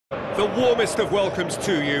The warmest of welcomes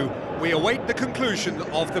to you. We await the conclusion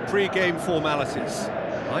of the pre-game formalities.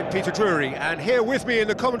 I'm Peter Drury, and here with me in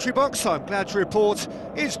the commentary box, I'm glad to report,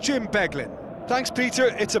 is Jim Beglin. Thanks, Peter.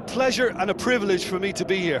 It's a pleasure and a privilege for me to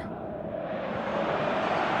be here.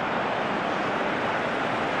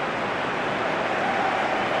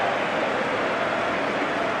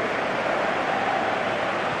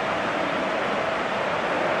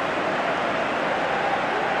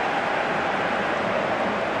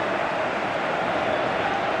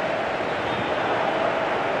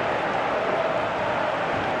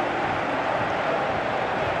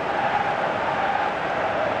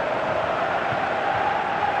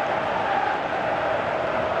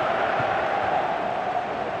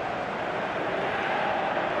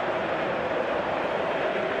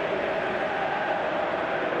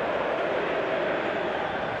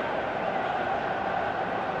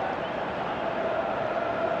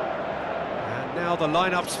 Now the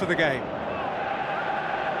lineups for the game.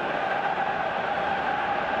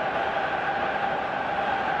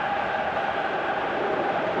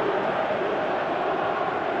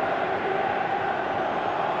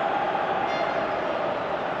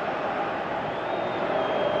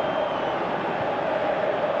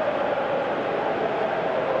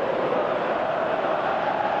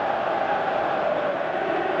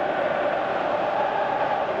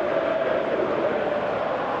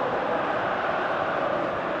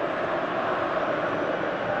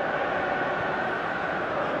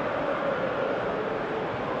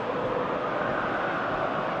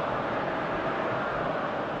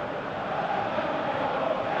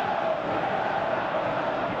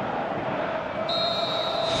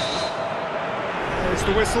 There's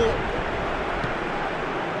the whistle.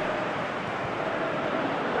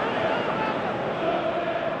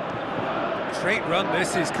 Straight run,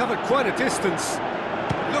 this is covered quite a distance.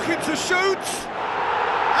 Looking to shoot!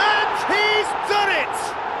 And he's done it!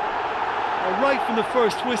 Well, right from the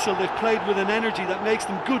first whistle, they've played with an energy that makes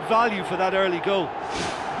them good value for that early goal.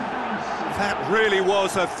 That really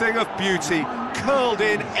was a thing of beauty, curled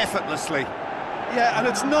in effortlessly. Yeah, and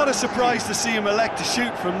it's not a surprise to see him elect to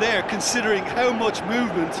shoot from there, considering how much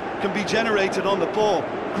movement can be generated on the ball.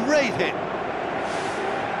 Great hit.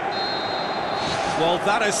 Well,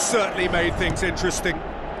 that has certainly made things interesting.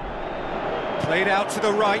 Played out to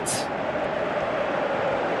the right.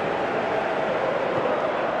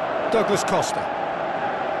 Douglas Costa.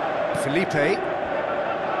 Felipe.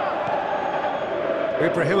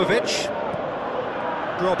 Ibrahimovic.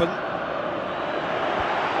 Robin.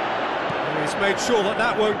 He's made sure that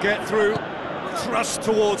that won't get through. Thrust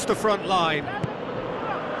towards the front line.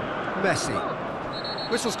 Messi.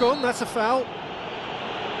 Whistle's gone, that's a foul.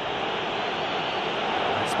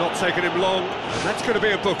 It's not taken him long, and that's going to be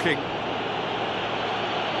a booking.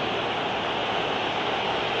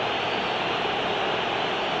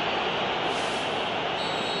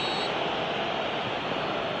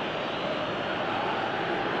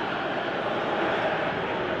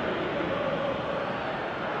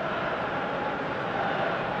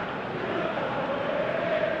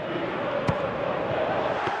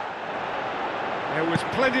 There was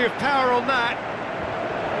plenty of power on that.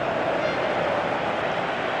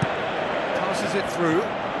 Passes it through.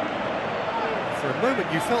 For a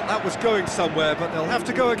moment you felt that was going somewhere, but they'll have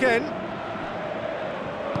to go again.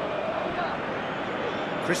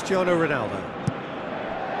 Cristiano Ronaldo.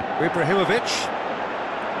 Ibrahimovic.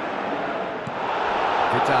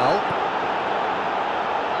 Vidal.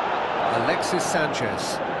 Alexis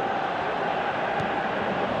Sanchez.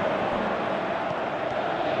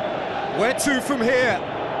 Where to from here?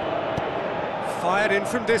 Fired in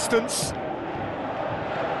from distance.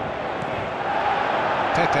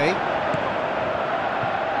 Pepe.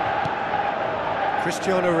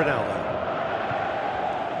 Cristiano Ronaldo.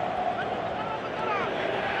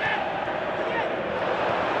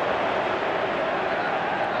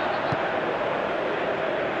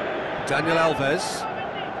 Daniel Alves.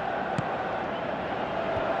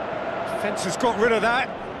 Defence has got rid of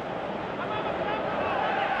that.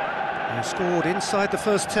 They scored inside the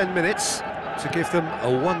first 10 minutes to give them a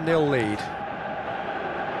 1-0 lead.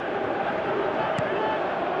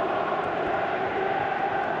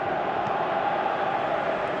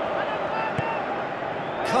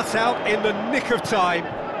 Cut out in the nick of time.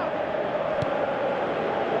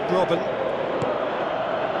 Robin.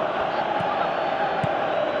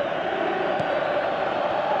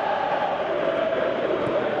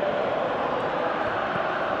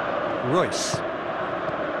 Royce.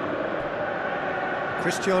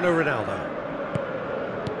 Cristiano Ronaldo.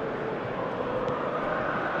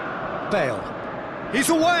 Bale. He's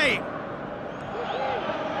away!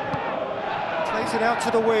 Plays it out to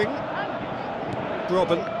the wing.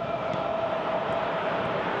 Robben.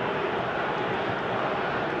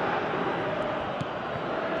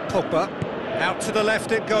 Pogba. Out to the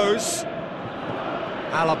left it goes.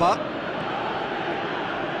 Alaba.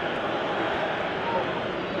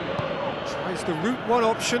 Tries the route one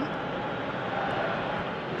option.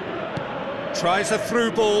 Tries a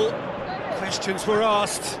through ball. Questions were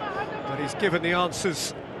asked, but he's given the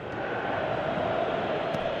answers.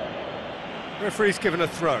 Referee's given a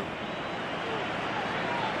throw.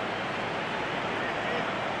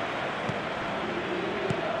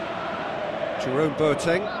 Jerome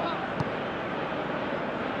Boateng.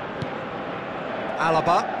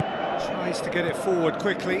 Alaba tries to get it forward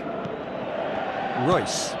quickly.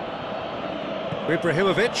 Royce.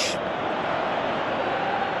 Ibrahimovic.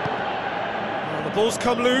 Well, the ball's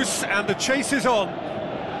come loose and the chase is on.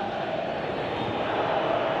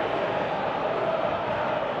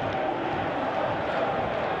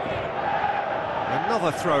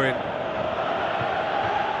 Another throw-in.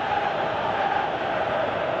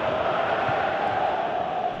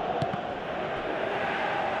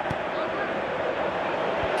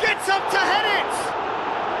 Gets up to head it!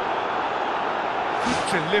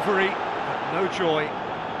 Good delivery, but no joy.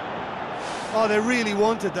 Oh, they really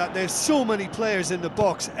wanted that. There's so many players in the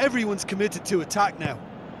box. Everyone's committed to attack now.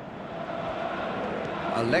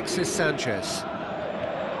 Alexis Sanchez.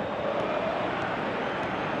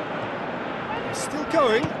 Still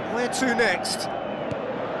going. Where to next?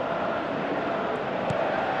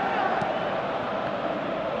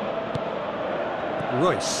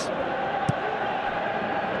 Royce.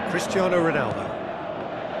 Cristiano Ronaldo.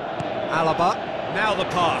 Alaba. Now the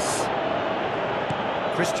pass.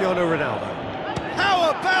 Cristiano Ronaldo. How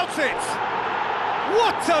about it?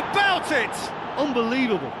 What about it?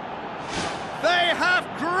 Unbelievable. They have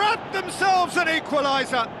grabbed themselves an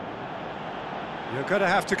equaliser. You're going to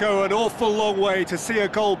have to go an awful long way to see a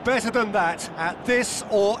goal better than that at this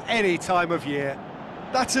or any time of year.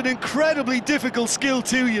 That's an incredibly difficult skill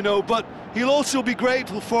too, you know, but he'll also be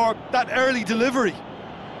grateful for that early delivery.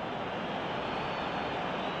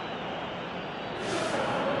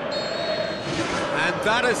 And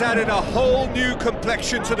that has added a whole new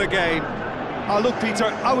complexion to the game. Oh, look, Peter,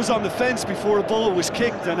 I was on the fence before a ball was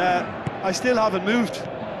kicked and I still haven't moved.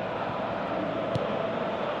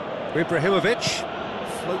 Ibrahimovic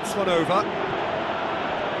floats one over.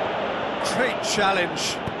 Great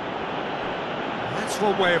challenge. That's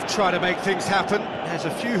one way of trying to make things happen. There's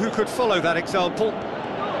a few who could follow that example.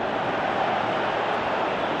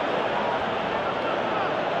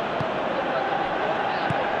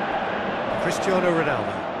 Cristiano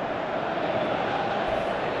Ronaldo.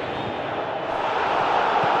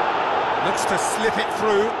 Looks to slip it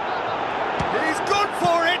through. He's gone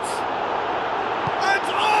for it! And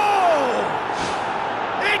oh!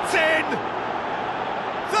 It's in!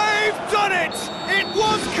 They've done it! It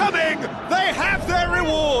was coming! They have their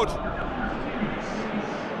reward!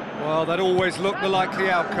 Well, that always looked the likely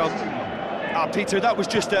outcome. Ah, Peter, that was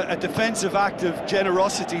just a defensive act of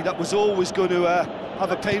generosity that was always going to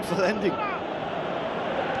have a painful ending.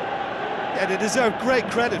 Yeah, they deserve great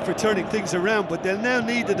credit for turning things around, but they'll now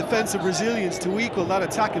need the defensive resilience to equal that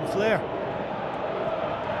attacking flair.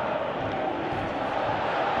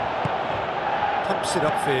 Pumps it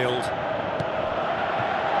upfield.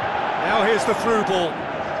 Now here's the through ball.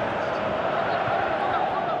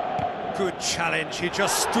 Good challenge, he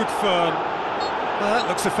just stood firm. Well, that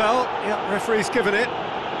looks a foul. Yeah, referee's given it.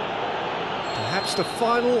 Perhaps the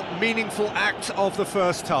final meaningful act of the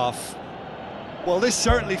first half. Well, this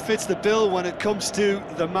certainly fits the bill when it comes to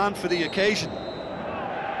the man for the occasion.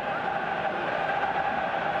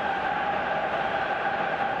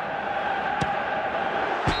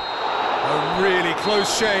 A really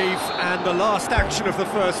close shave, and the last action of the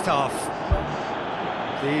first half.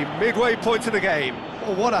 The midway point of the game.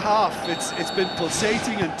 Oh, what a half. It's been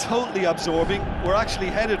pulsating and totally absorbing. We're actually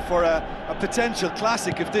headed for a potential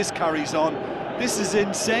classic if this carries on. This is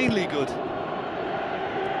insanely good.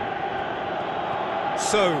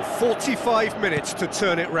 So, 45 minutes to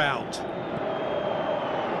turn it round.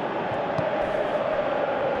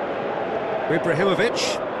 Ibrahimovic.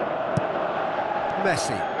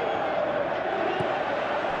 Messi.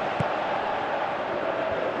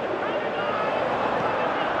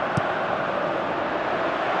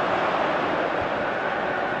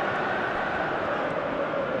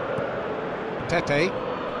 Pepe.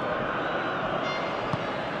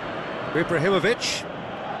 Ibrahimovic.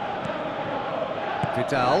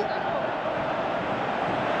 Vidal.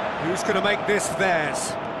 Who's going to make this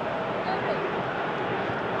theirs?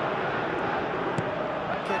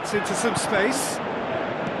 Gets into some space.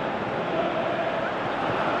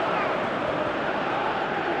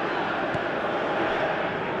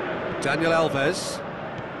 Daniel Alves.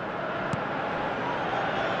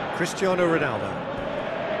 Cristiano Ronaldo.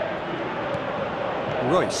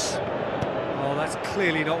 Royce. Oh, that's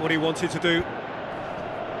clearly not what he wanted to do.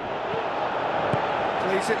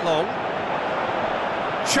 Plays it long.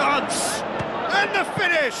 Chance! And the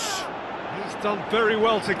finish! He's done very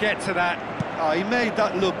well to get to that. Oh, he made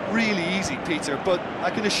that look really easy, Peter, but I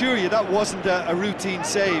can assure you that wasn't a routine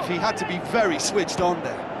save. He had to be very switched on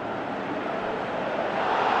there.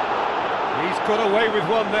 He's got away with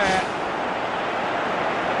one there.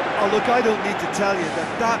 Oh, look, I don't need to tell you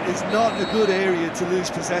that that is not a good area to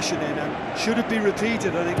lose possession in, and should it be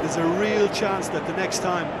repeated, I think there's a real chance that the next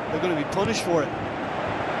time they're going to be punished for it.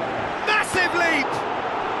 Massive leap!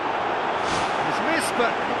 He's missed,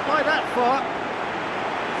 but not by that far.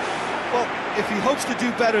 Well, if he hopes to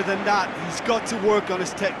do better than that, he's got to work on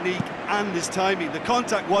his technique and his timing. The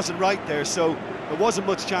contact wasn't right there, so there wasn't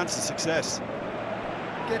much chance of success.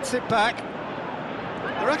 Gets it back.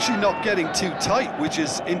 They're actually not getting too tight, which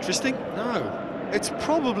is interesting. No. It's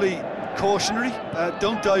probably cautionary.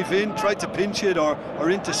 Don't dive in, try to pinch it or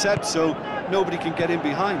intercept so nobody can get in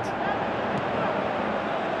behind.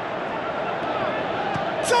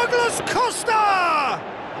 Douglas Costa!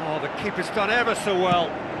 Oh, the keeper's done ever so well.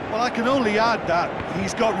 Well, I can only add that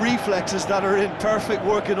he's got reflexes that are in perfect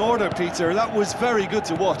working order, Peter. That was very good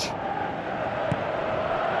to watch.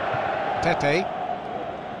 Pepe.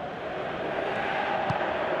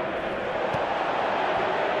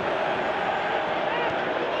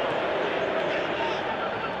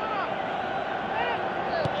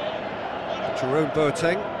 Jerome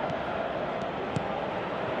Boateng.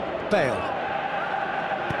 Bale.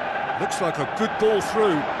 Looks like a good ball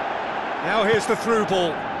through. Now here's the through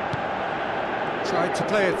ball. Tried to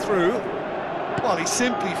play it through. Well, he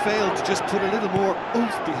simply failed to just put a little more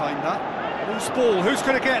oomph behind that. Loose ball, who's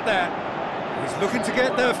going to get there? He's looking to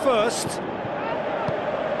get there first.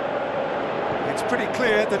 It's pretty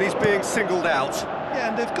clear that he's being singled out. Yeah,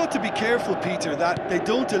 and they've got to be careful, Peter, that they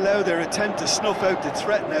don't allow their attempt to snuff out the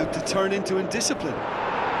threat now to turn into indiscipline.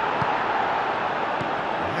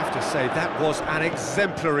 I have to say, that was an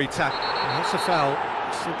exemplary tackle. That's a foul.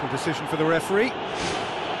 Simple decision for the referee.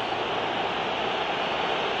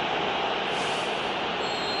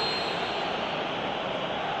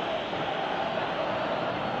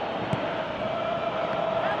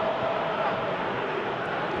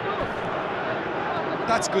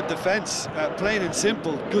 That's good defence, plain and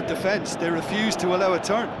simple, good defence. They refuse to allow a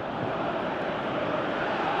turn.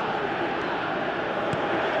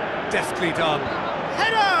 Deftly done.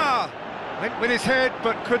 Header! Went with his head,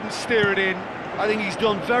 but couldn't steer it in. I think he's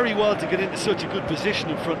done very well to get into such a good position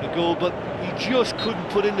in front of goal, but he just couldn't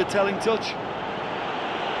put in the telling touch.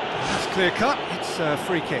 That's clear cut, it's a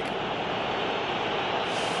free kick.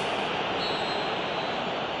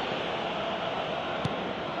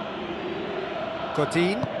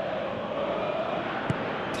 Godin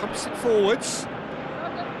pumps it forwards,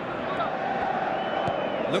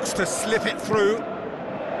 looks to slip it through,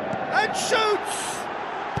 and shoots!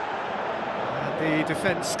 And the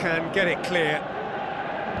defence can get it clear.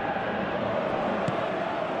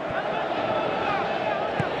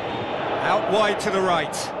 Out wide to the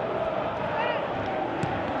right.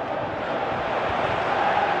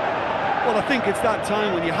 Well, I think it's that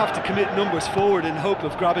time when you have to commit numbers forward in hope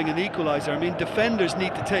of grabbing an equaliser. I mean, defenders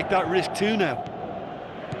need to take that risk too now.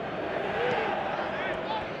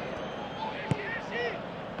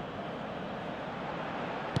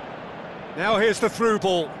 Now here's the through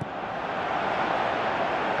ball.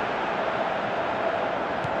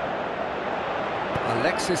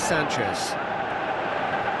 Alexis Sanchez.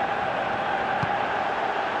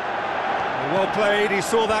 Well played, he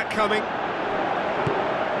saw that coming.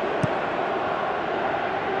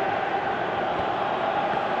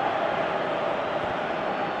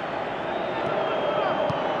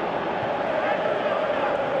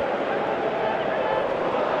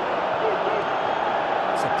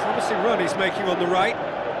 It's a promising run he's making on the right.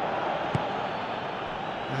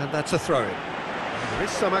 And that's a throw-in. There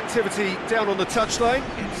is some activity down on the touchline.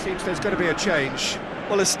 It seems there's going to be a change.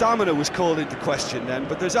 Well, his stamina was called into question then,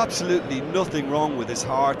 but there's absolutely nothing wrong with his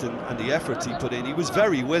heart and the efforts he put in. He was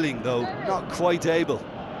very willing, though, not quite able.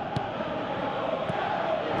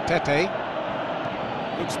 Pepe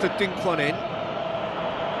looks to dink one in.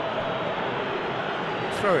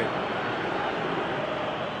 Throw it.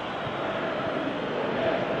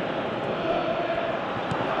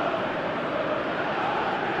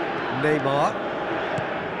 Neymar.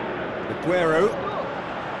 Aguero.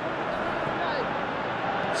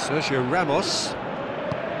 Sergio Ramos.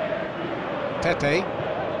 Pepe.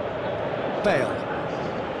 Bale.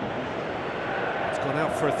 It's gone Gone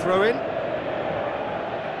out for a throw-in.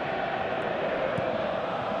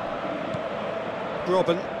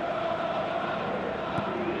 Robin.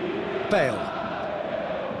 Bale.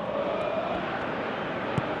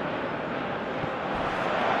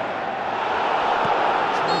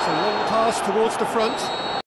 Tries a long pass towards the front.